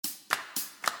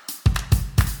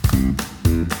Hi,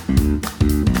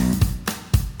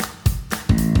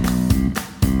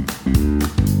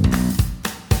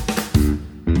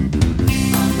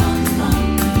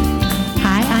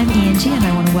 I'm Angie, and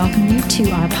I want to welcome you to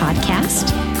our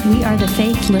podcast. We are the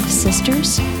Faith Lift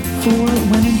Sisters, for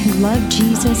women who love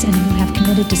Jesus and who have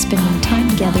committed to spending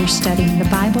time together studying the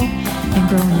Bible and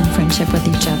growing in friendship with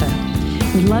each other.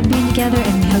 We love being together,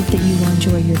 and we hope that you will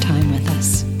enjoy your time with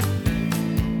us.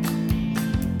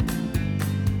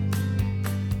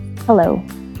 Hello.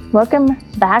 Welcome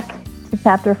back to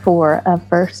chapter 4 of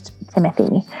 1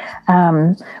 Timothy.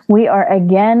 We are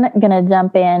again going to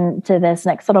jump into this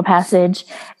next little passage,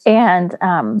 and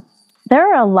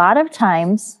there are a lot of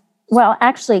times, well,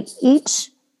 actually,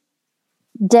 each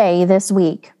day this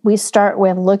week, we start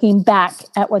with looking back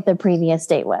at what the previous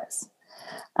day was.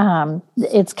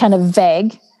 It's kind of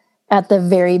vague at the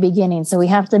very beginning, so we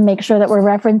have to make sure that we're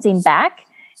referencing back,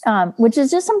 which is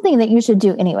just something that you should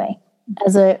do anyway.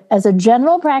 As a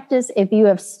general practice, if you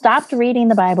have stopped reading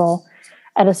the Bible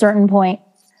at a certain point,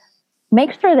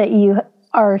 make sure that you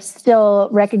are still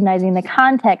recognizing the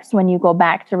context when you go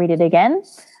back to read it again,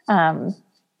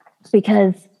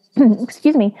 because,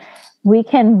 excuse me, we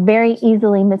can very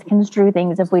easily misconstrue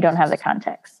things if we don't have the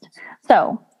context.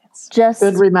 So, just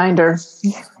good reminder,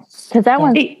 because that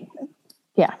one,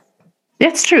 yeah.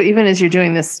 It's true. Even as you're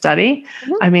doing this study,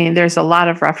 I mean, there's a lot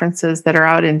of references that are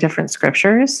out in different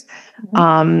scriptures.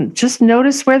 Just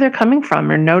notice where they're coming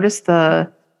from, or notice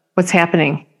what's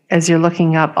happening as you're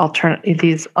looking up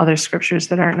these other scriptures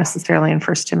that aren't necessarily in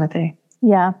 1 Timothy.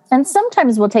 Yeah. And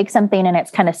sometimes we'll take something and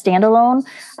it's kind of standalone,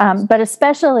 but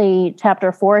especially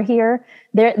chapter 4 here,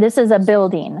 this is a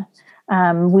building.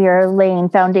 We are laying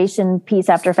foundation piece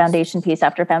after foundation piece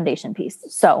after foundation piece.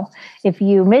 So if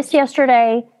you missed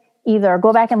yesterday, either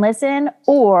go back and listen,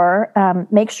 or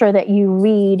make sure that you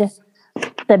read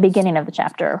the beginning of the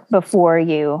chapter before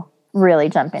you really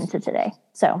jump into today.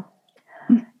 So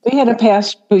we had a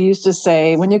pastor who used to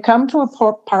say, when you come to a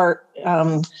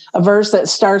verse that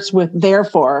starts with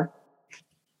therefore,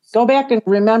 go back and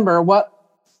remember what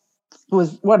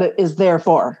it is there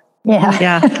for.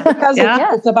 Yeah. Because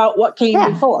it's about what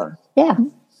came before. Yeah.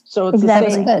 So it's exactly.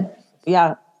 the same. Good.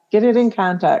 Yeah. Get it in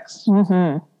context.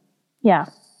 Mm-hmm. Yeah.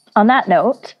 On that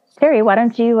note, Terry, why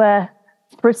don't you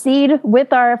proceed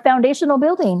with our foundational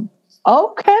building?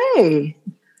 Okay.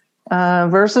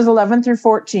 Verses 11 through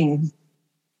 14.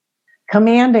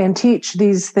 Command and teach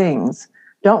these things.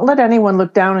 Don't let anyone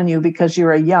look down on you because you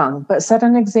are young, but set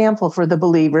an example for the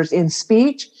believers in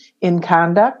speech, in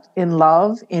conduct, in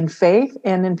love, in faith,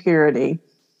 and in purity.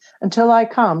 Until I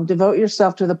come, devote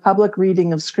yourself to the public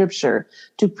reading of Scripture,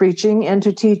 to preaching and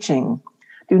to teaching.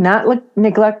 Do not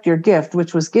neglect your gift,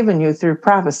 which was given you through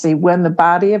prophecy when the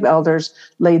body of elders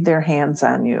laid their hands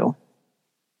on you.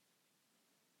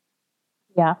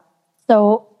 Yeah.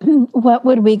 So what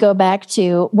would we go back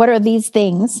to? What are these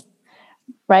things,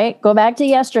 right? Go back to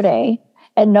yesterday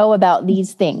and know about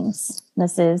these things.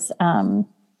 These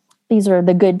are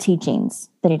the good teachings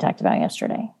that he talked about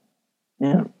yesterday.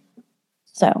 Yeah.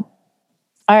 So,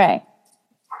 all right.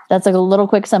 That's a little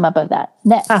quick sum up of that.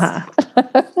 Next.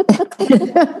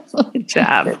 Good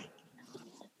job.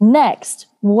 Next,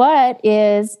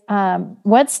 what's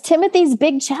Timothy's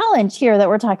big challenge here that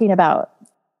we're talking about?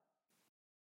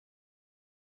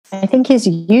 I think his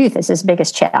youth is his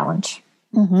biggest challenge.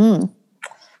 Mm-hmm.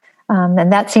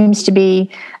 And that seems to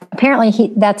be,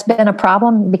 apparently that's been a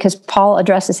problem because Paul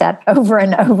addresses that over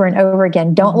and over and over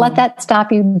again. Don't let that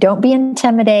stop you. Don't be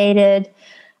intimidated.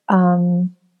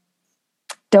 Don't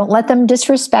let them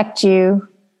disrespect you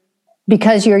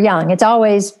because you're young. It's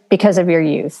always because of your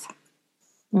youth.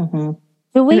 Mm-hmm.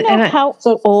 Do we know how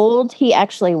old he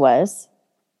actually was,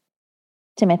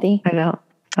 Timothy? I don't.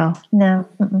 Oh. No.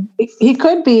 Mm-mm. He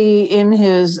could be in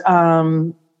his,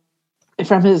 from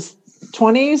his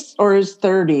 20s or his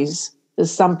 30s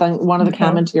is one of the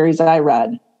commentaries I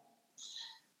read.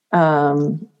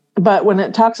 But when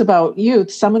it talks about youth,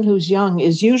 someone who's young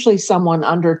is usually someone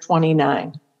under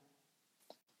 29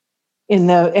 in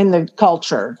the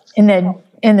culture. In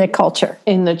the culture.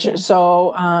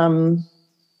 So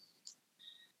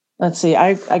let's see,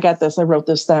 I got this. I wrote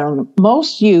this down.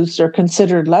 Most youths are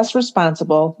considered less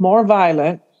responsible, more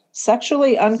violent,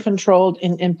 sexually uncontrolled,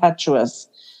 and impetuous.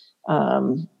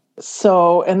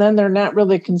 And then they're not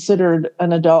really considered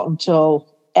an adult until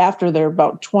after they're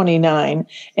about 29.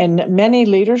 And many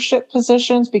leadership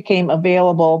positions became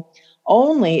available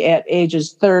only at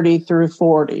ages 30 through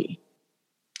 40.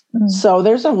 So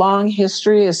there's a long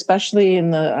history, especially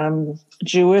in the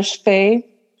Jewish faith,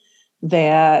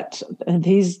 that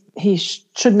he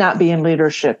should not be in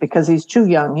leadership because he's too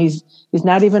young. He's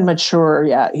not even mature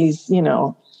yet. He's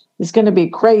going to be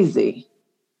crazy.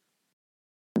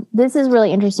 This is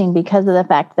really interesting because of the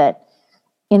fact that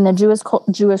in the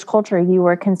Jewish culture, you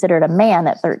were considered a man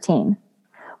at 13.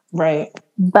 Right.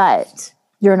 But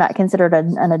you're not considered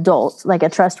an adult, like a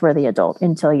trustworthy adult,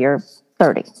 until you're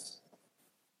 30.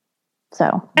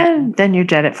 So. And then you're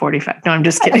dead at 45. No, I'm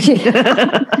just kidding.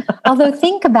 Although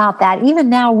think about that. Even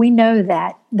now we know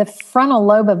that the frontal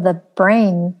lobe of the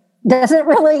brain doesn't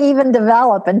really even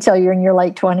develop until you're in your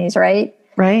late 20s, right?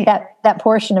 Right. That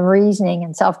portion of reasoning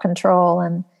and self-control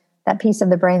and that piece of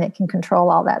the brain that can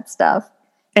control all that stuff.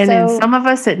 And in some of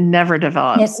us, it never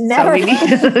develops. So we need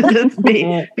to just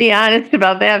be honest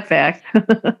about that fact.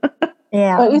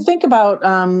 Yeah. But you think about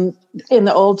in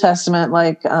the Old Testament,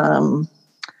 like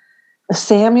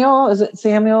Samuel, is it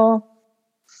Samuel,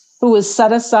 who was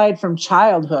set aside from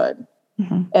childhood,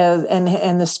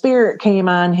 and the Spirit came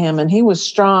on him, and he was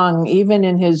strong even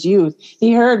in his youth.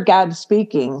 He heard God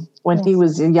speaking when he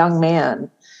was a young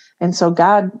man, and so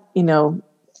God,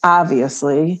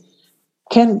 obviously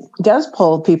does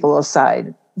pull people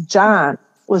aside. John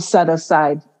was set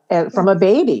aside from a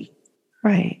baby.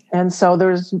 Right. And so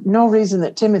there's no reason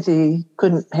that Timothy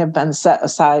couldn't have been set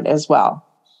aside as well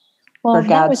for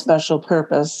God's special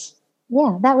purpose.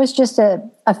 Yeah, that was just a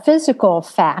physical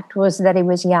fact, was that he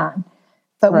was young.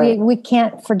 But we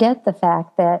can't forget the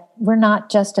fact that we're not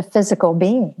just a physical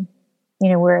being.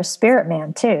 We're a spirit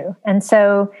man too. And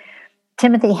so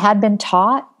Timothy had been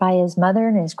taught by his mother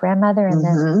and his grandmother and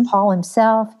then Paul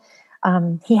himself.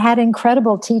 He had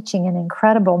incredible teaching and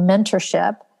incredible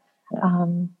mentorship.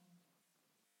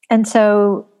 And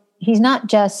so we're not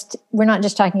just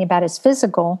talking about his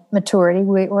physical maturity.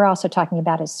 We're also talking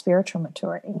about his spiritual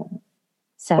maturity.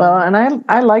 So, well, and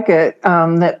I like it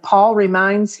that Paul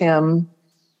reminds him,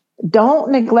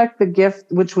 don't neglect the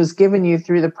gift which was given you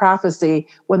through the prophecy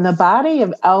when the body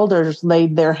of elders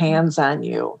laid their hands on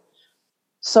you.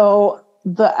 So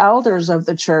the elders of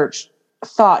the church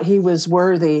thought he was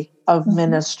worthy of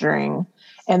ministering,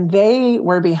 and they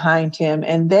were behind him,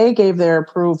 and they gave their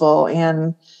approval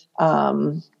and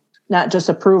not just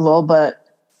approval, but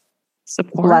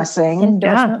support, blessing,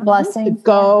 endorsement, blessing.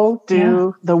 Go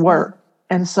do the work.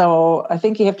 And so I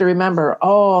think you have to remember,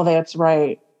 that's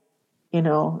right.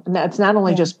 And that's not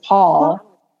only just Paul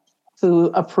who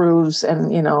approves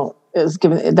and, is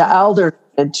given, the elder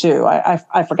did too.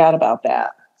 I forgot about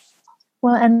that.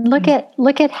 Well, and look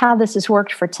at how this has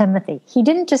worked for Timothy. He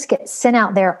didn't just get sent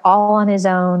out there all on his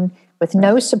own with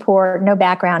no support, no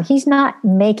background. He's not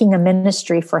making a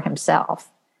ministry for himself.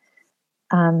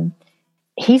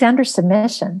 He's under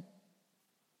submission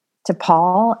to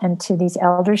Paul and to these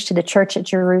elders, to the church at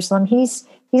Jerusalem. He's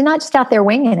not just out there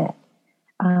winging it.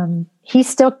 He's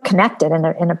still connected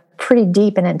in a pretty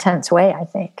deep and intense way, I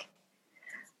think.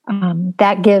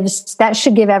 That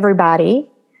should give everybody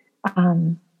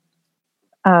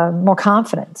more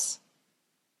confidence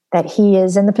that he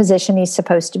is in the position he's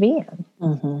supposed to be in.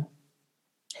 Mm-hmm.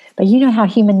 But you know how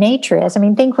human nature is. I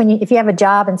mean, think if you have a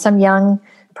job and some young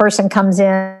person comes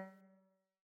in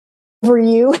over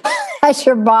you as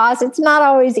your boss, it's not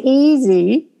always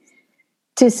easy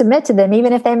to submit to them,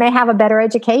 even if they may have a better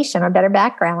education or better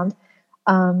background.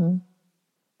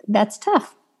 That's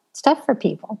tough. It's tough for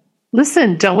people.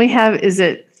 Listen, don't we have, is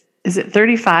it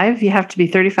 35? You have to be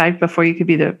 35 before you could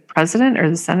be the president or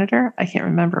the senator? I can't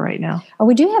remember right now. Oh,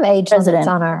 we do have age limits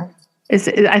on our... I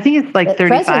think it's like 35.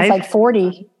 President's like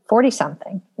 40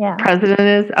 something. Yeah. President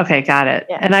is? Okay, got it.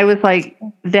 Yeah. And I was like,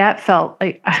 that felt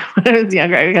like, when I was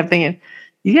younger, I kept thinking,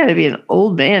 you got to be an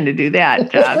old man to do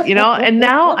that job, And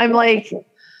now I'm like,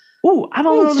 ooh, I'm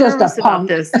a little nervous about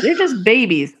this. They're just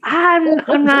babies.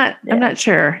 I'm not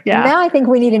sure. Yeah. Now I think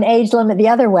we need an age limit the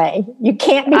other way. You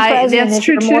can't be president. That's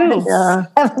true too.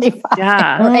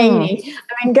 75 or 80.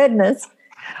 I mean, goodness.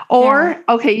 Or,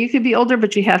 okay, you could be older,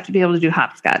 but you have to be able to do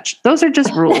hopscotch. Those are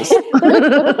just rules.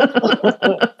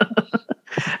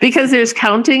 Because there's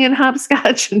counting in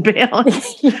hopscotch and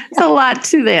balance. It's a lot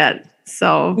to that.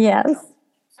 So, yes.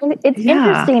 It's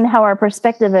interesting how our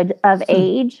perspective of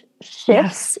age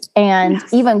shifts and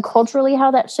even culturally how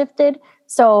that shifted.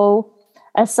 So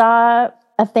I saw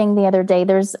a thing the other day.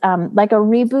 There's like a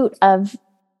reboot of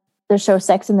the show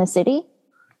Sex and the City.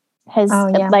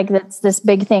 That's this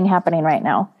big thing happening right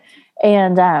now.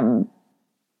 And I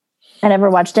never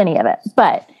watched any of it.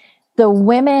 But the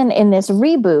women in this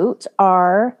reboot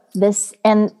are this,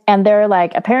 and they're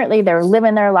like, apparently they're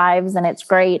living their lives and it's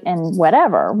great and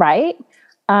whatever, right?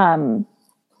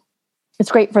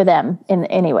 It's great for them in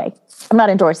any way. I'm not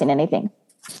endorsing anything.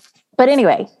 But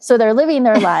anyway, so they're living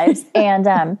their lives,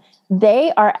 and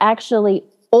they are actually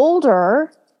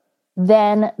older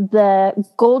than the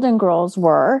Golden Girls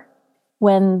were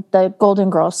when the Golden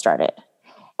Girls started.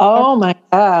 Oh my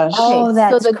gosh. Oh,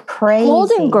 that's so the crazy.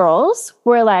 Golden Girls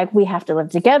were like, we have to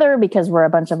live together because we're a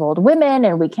bunch of old women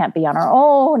and we can't be on our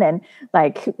own. And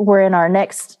like, we're in our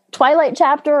next Twilight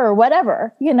chapter or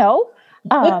whatever, you know?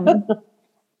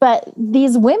 But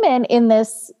these women in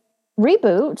this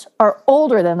reboot are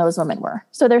older than those women were.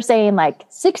 So they're saying like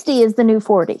 60 is the new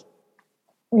 40.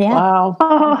 Yeah. Wow.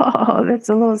 Oh, that's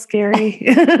a little scary.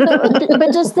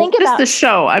 But just think just about the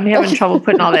show. I'm having trouble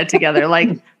putting all that together. Like,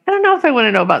 I don't know if I want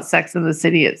to know about Sex in the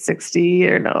City at 60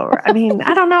 or no. I mean,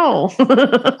 I don't know.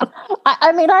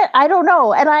 I don't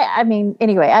know. And I mean,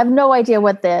 anyway, I have no idea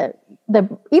what the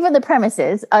even the premise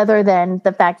is, other than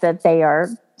the fact that they are,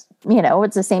 you know,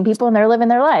 it's the same people and they're living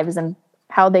their lives and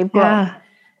how they've grown. Yeah.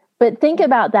 But think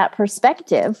about that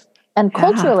perspective and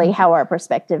culturally how our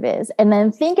perspective is. And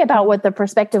then think about what the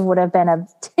perspective would have been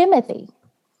of Timothy.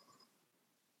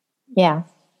 Yeah.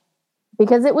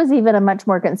 Because it was even a much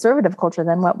more conservative culture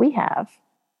than what we have.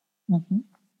 Mm-hmm.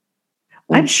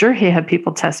 I'm sure he had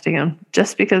people testing him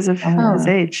just because of his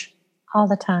age. All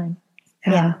the time.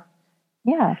 Yeah.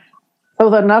 Yeah.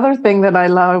 So another thing that I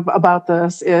love about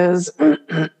this is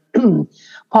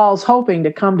Paul's hoping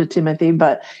to come to Timothy,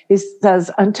 but he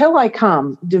says, until I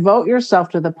come, devote yourself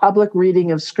to the public reading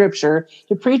of Scripture,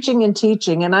 to preaching and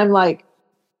teaching. And I'm like,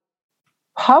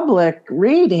 public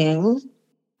reading?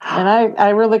 And I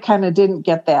really kind of didn't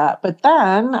get that. But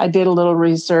then I did a little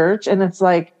research, and it's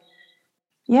like,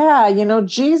 yeah, you know,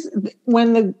 Jesus,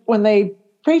 when they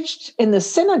preached in the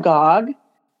synagogue,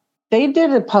 they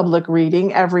did a public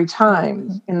reading every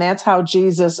time. And that's how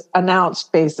Jesus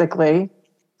announced, basically,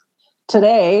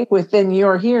 today, within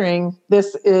your hearing,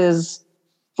 this is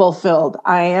fulfilled.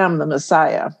 I am the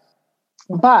Messiah.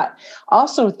 But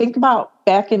also think about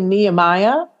back in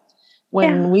Nehemiah,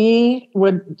 when we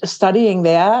were studying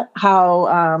that,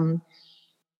 how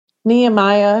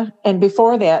Nehemiah, and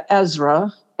before that,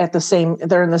 Ezra,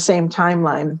 they're in the same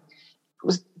timeline. It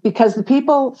was because the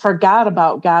people forgot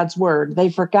about God's word. They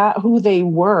forgot who they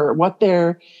were, what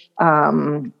their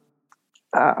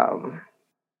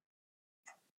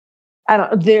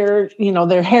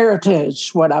their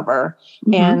heritage, whatever.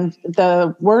 Mm-hmm. And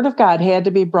the word of God had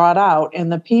to be brought out,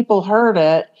 and the people heard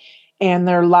it, and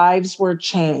their lives were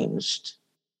changed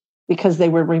because they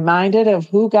were reminded of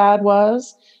who God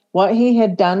was, what he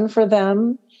had done for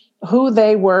them, who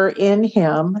they were in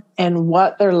him, and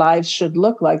what their lives should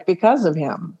look like because of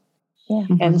him. Yeah.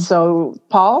 Mm-hmm. And so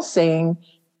Paul's saying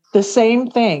the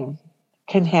same thing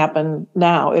can happen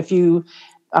now if you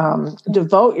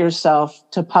devote yourself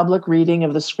to public reading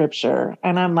of the Scripture.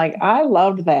 And I'm like, I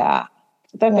loved that.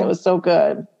 I thought that was so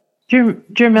good. Do you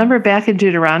remember back in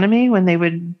Deuteronomy when they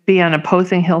would be on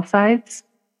opposing hillsides?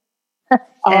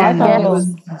 I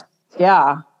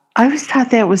always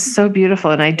thought that was so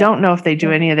beautiful. And I don't know if they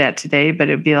do any of that today, but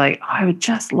it'd be like, oh, I would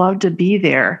just love to be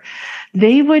there.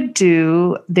 Let's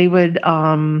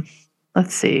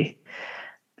see.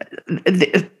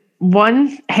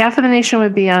 Half of the nation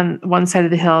would be on one side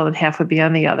of the hill and half would be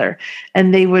on the other.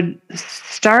 And they would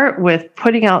start with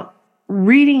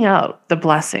reading out the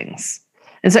blessings.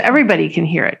 And so everybody can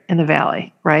hear it in the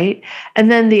valley, right? And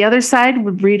then the other side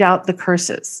would read out the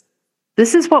curses.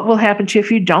 This is what will happen to you if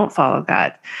you don't follow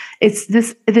God. It's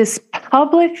this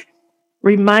public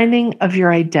reminding of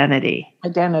your identity.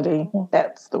 Identity,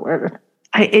 that's the word.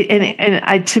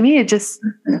 To me, it just,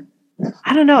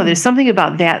 I don't know. There's something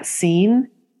about that scene.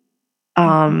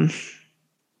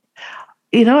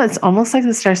 It's almost like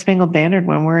the Star Spangled Banner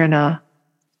when we're in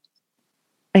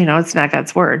it's not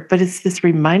God's word, but it's this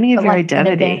reminding of your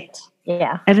identity.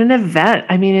 Yeah. At an event.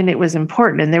 I mean, and it was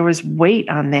important and there was weight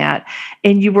on that.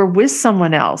 And you were with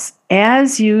someone else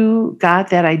as you got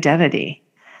that identity.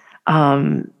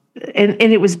 And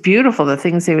it was beautiful, the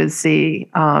things they would see.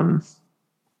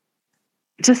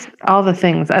 Just all the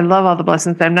things. I love all the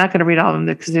blessings. I'm not going to read all of them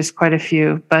because there's quite a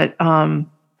few, but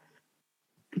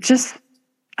just,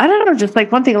 I don't know, just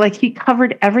like one thing, like he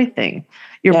covered everything,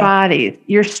 your body,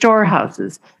 your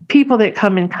storehouses, people that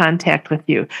come in contact with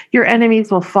you, your enemies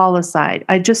will fall aside.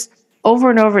 I just, over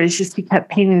and over, it's just, he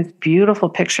kept painting this beautiful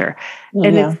picture.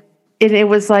 And it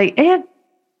was like, and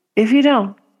if you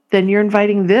don't, then you're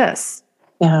inviting this.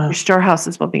 Yeah. Your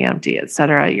storehouses will be empty,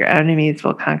 etc. Your enemies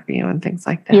will conquer you and things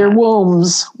like that. Your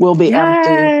wombs will be empty.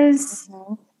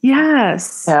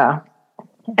 Yes. Yeah.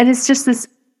 And it's just this,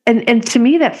 and to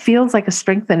me that feels like a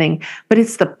strengthening, but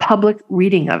it's the public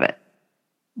reading of it.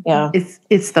 Yeah.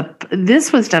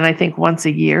 This was done, I think, once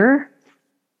a year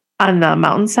on the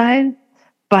mountainside,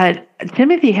 But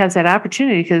Timothy has that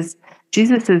opportunity because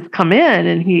Jesus has come in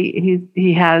and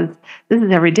he has, this is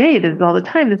every day, this is all the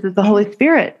time, this is the Holy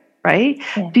Spirit, right?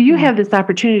 Yeah. Do you have this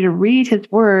opportunity to read his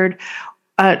word,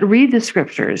 read the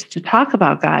scriptures, to talk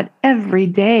about God every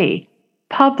day,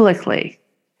 publicly?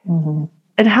 Mm-hmm.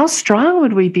 And how strong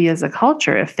would we be as a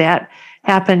culture if that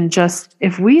happened? Just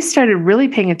if we started really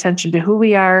paying attention to who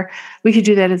we are, we could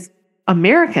do that as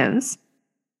Americans.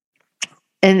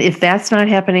 And if that's not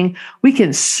happening, we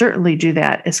can certainly do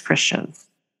that as Christians.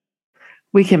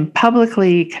 We can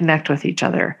publicly connect with each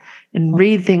other and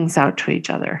read things out to each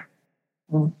other.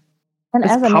 And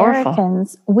It's as powerful.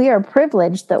 Americans, we are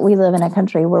privileged that we live in a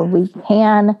country where we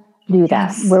can do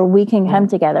that, Yes. where we can come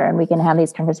together and we can have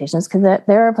these conversations, because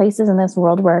there are places in this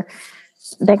world where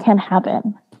that can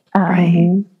happen.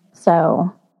 Right.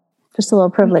 So just a little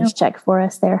privilege check for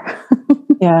us there.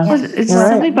 Yeah. Well, it's Right.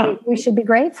 something about, We should be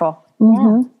grateful.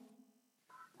 Mhm.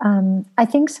 I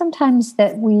think sometimes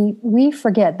that we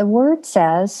forget. The word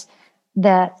says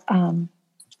that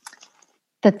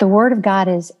that the word of God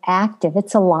is active,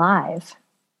 it's alive.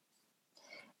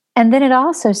 And then it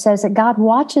also says that God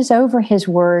watches over his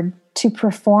word to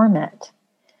perform it.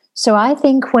 So I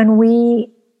think when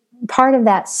part of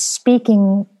that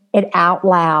speaking it out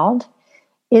loud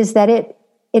is that it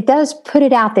does put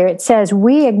it out there. It says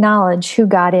we acknowledge who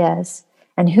God is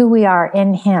and who we are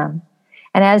in him.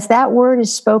 And as that word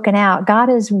is spoken out, God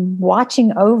is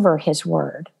watching over his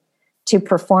word to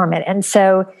perform it. And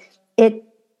so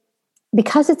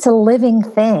because it's a living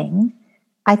thing,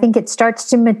 I think it starts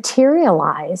to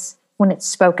materialize when it's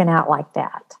spoken out like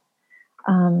that.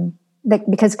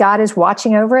 Because God is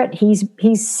watching over it,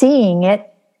 he's seeing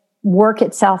it work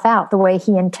itself out the way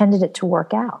he intended it to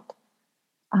work out.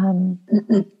 I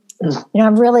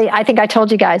think I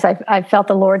told you guys, I felt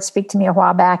the Lord speak to me a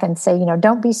while back and say,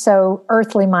 don't be so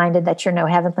earthly minded that you're no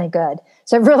heavenly good.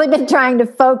 So I've really been trying to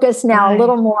focus now a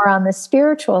little more on the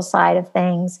spiritual side of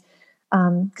things.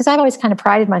 Because I've always kind of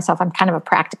prided myself, I'm kind of a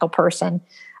practical person.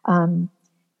 And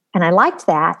I liked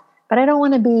that, but I don't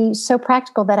want to be so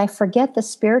practical that I forget the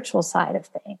spiritual side of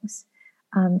things.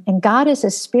 And God is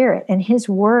a spirit, and his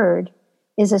word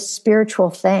is a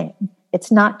spiritual thing.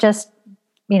 It's not just,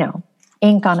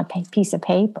 ink on a piece of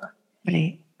paper.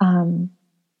 right.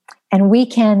 And we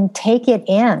can take it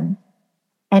in,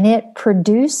 and it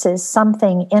produces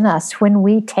something in us when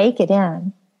we take it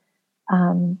in.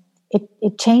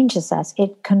 It changes us.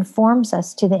 It conforms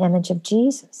us to the image of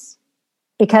Jesus,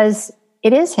 because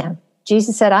it is him.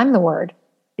 Jesus said, I'm the word,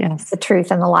 Yes. the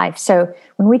truth, and the life. So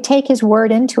when we take his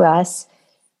word into us,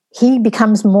 he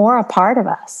becomes more a part of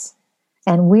us,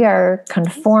 and we are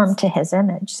conformed to his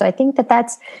image. So I think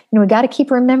that's, we got to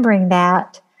keep remembering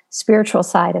that spiritual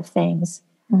side of things,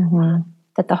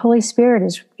 that the Holy Spirit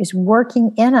is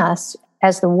working in us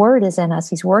as the word is in us.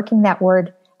 He's working that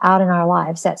word out in our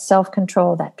lives, that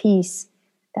self-control, that peace,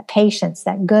 that patience,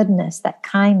 that goodness, that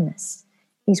kindness.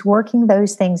 He's working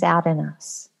those things out in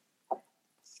us.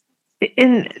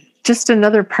 And just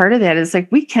another part of that is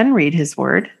we can read his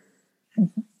word.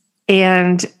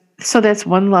 And so that's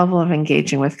one level of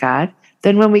engaging with God.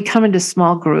 Then when we come into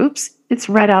small groups, it's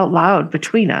read out loud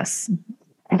between us.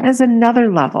 And there's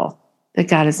another level that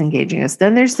God is engaging us.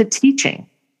 Then there's the teaching,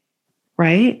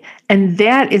 right? And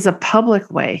that is a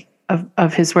public way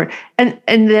of his word. And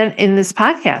then in this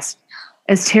podcast,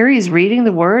 as Terry's reading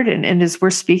the word and as we're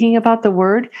speaking about the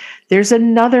word, there's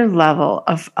another level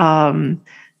of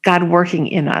God working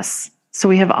in us. So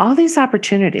we have all these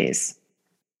opportunities.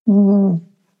 Mm-hmm.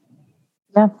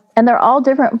 Yeah. And they're all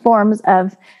different forms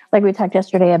of, like we talked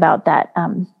yesterday about that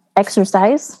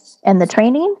exercise and the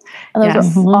training. And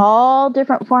those are all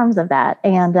different forms of that.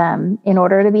 And in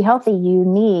order to be healthy,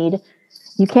 you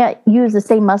can't use the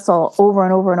same muscle over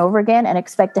and over and over again and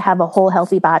expect to have a whole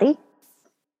healthy body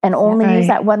and only use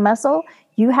that one muscle.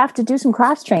 You have to do some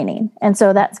cross training. And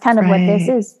so that's kind of what this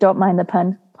is. Don't mind the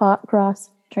pun, cross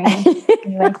training.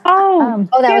 Anyway.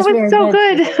 That was so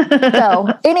good.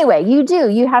 So anyway, you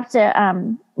have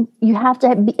to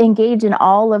engage in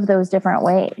all of those different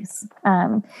ways.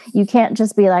 You can't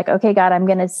just be like, okay, God, I'm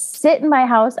going to sit in my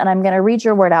house and I'm going to read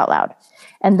your word out loud,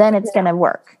 and then it's going to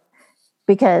work,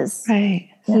 because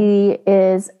he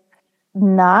is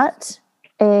not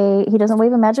he doesn't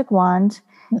wave a magic wand.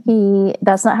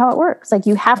 That's not how it works.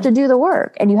 You have to do the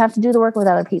work, and you have to do the work with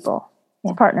other people.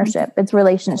 It's partnership. It's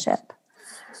relationship.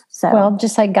 So, well,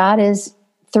 just like God is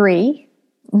three,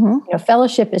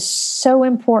 fellowship is so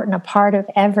important, a part of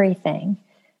everything.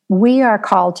 We are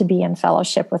called to be in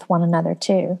fellowship with one another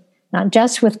too, not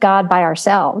just with God by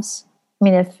ourselves. I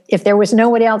mean, if there was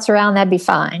nobody else around, that'd be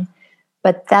fine.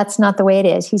 But that's not the way it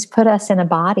is. He's put us in a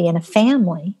body, in a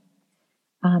family,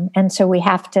 And so we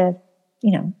have to,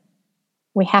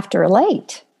 we have to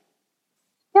relate.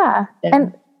 Yeah.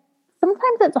 And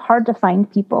sometimes it's hard to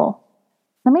find people.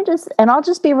 I'll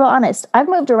just be real honest. I've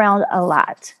moved around a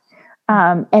lot.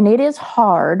 And it is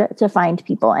hard to find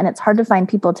people, and it's hard to find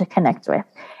people to connect with.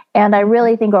 And I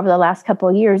really think over the last couple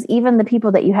of years, even the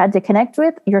people that you had to connect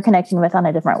with, you're connecting with on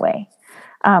a different way.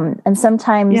 And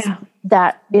sometimes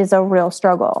that is a real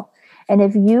struggle. And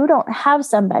if you don't have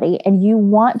somebody and you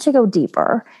want to go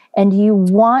deeper and you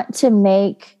want to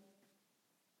make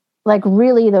like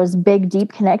really those big,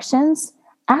 deep connections,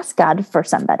 ask God for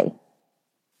somebody.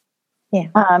 Yeah.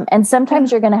 And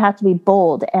sometimes you're going to have to be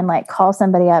bold and like call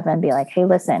somebody up and be like, hey,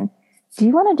 listen, do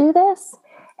you want to do this?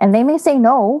 And they may say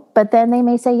no, but then they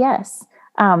may say yes.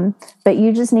 But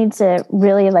you just need to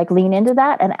really like lean into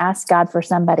that and ask God for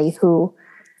somebodies who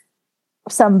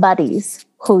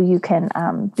you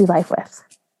can do life with.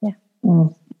 Yeah.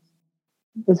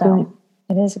 So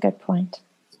it is a good point.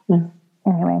 Yeah.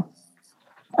 Anyway.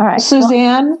 All right.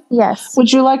 Suzanne? Well, yes.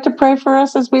 Would you like to pray for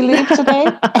us as we leave today?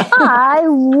 I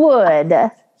would.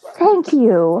 Thank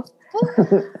you.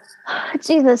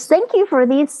 Jesus, thank you for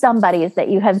these somebodies that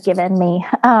you have given me.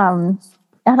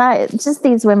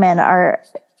 These women are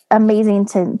amazing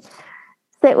to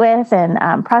sit with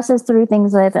and process through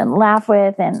things with and laugh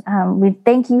with. And we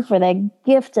thank you for the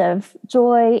gift of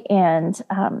joy and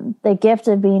the gift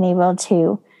of being able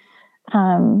to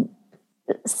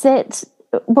sit.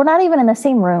 We're not even in the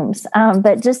same rooms,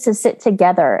 but just to sit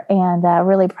together and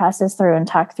really process through and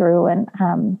talk through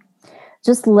and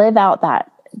just live out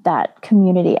that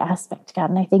community aspect, God.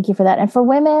 And I thank you for that. And for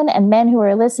women and men who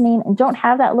are listening and don't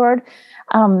have that, Lord,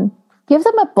 give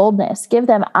them a boldness, give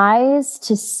them eyes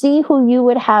to see who you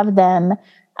would have them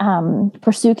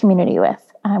pursue community with.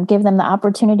 Give them the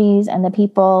opportunities and the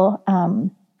people.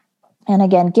 And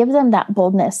again, give them that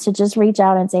boldness to just reach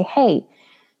out and say, hey,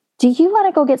 do you want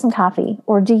to go get some coffee?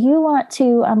 Or do you want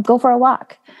to go for a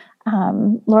walk?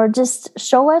 Lord, just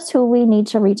show us who we need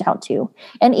to reach out to.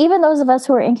 And even those of us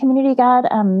who are in community, God,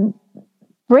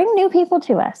 bring new people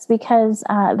to us because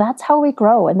that's how we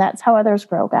grow and that's how others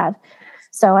grow, God.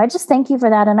 So I just thank you for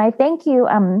that. And I thank you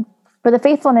for the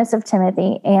faithfulness of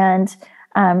Timothy and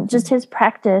just his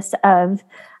practice of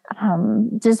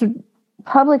just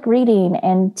public reading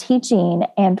and teaching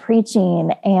and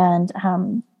preaching and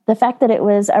the fact that it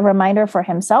was a reminder for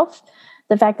himself,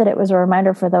 the fact that it was a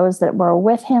reminder for those that were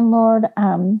with him, Lord,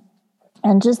 and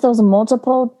just those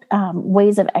multiple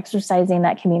ways of exercising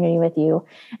that community with you.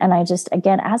 And I just,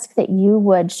 again, ask that you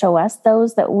would show us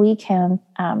those that we can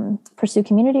pursue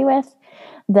community with,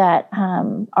 that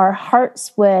our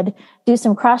hearts would do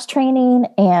some cross-training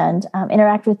and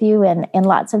interact with you in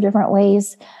lots of different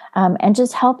ways, and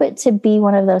just help it to be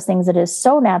one of those things that is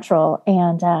so natural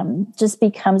and just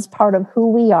becomes part of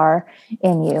who we are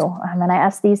in you. And I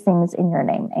ask these things in your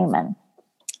name. Amen.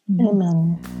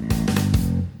 Amen.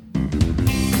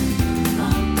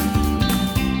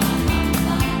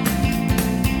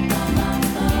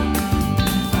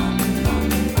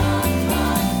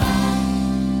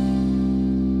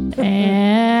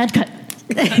 And cut.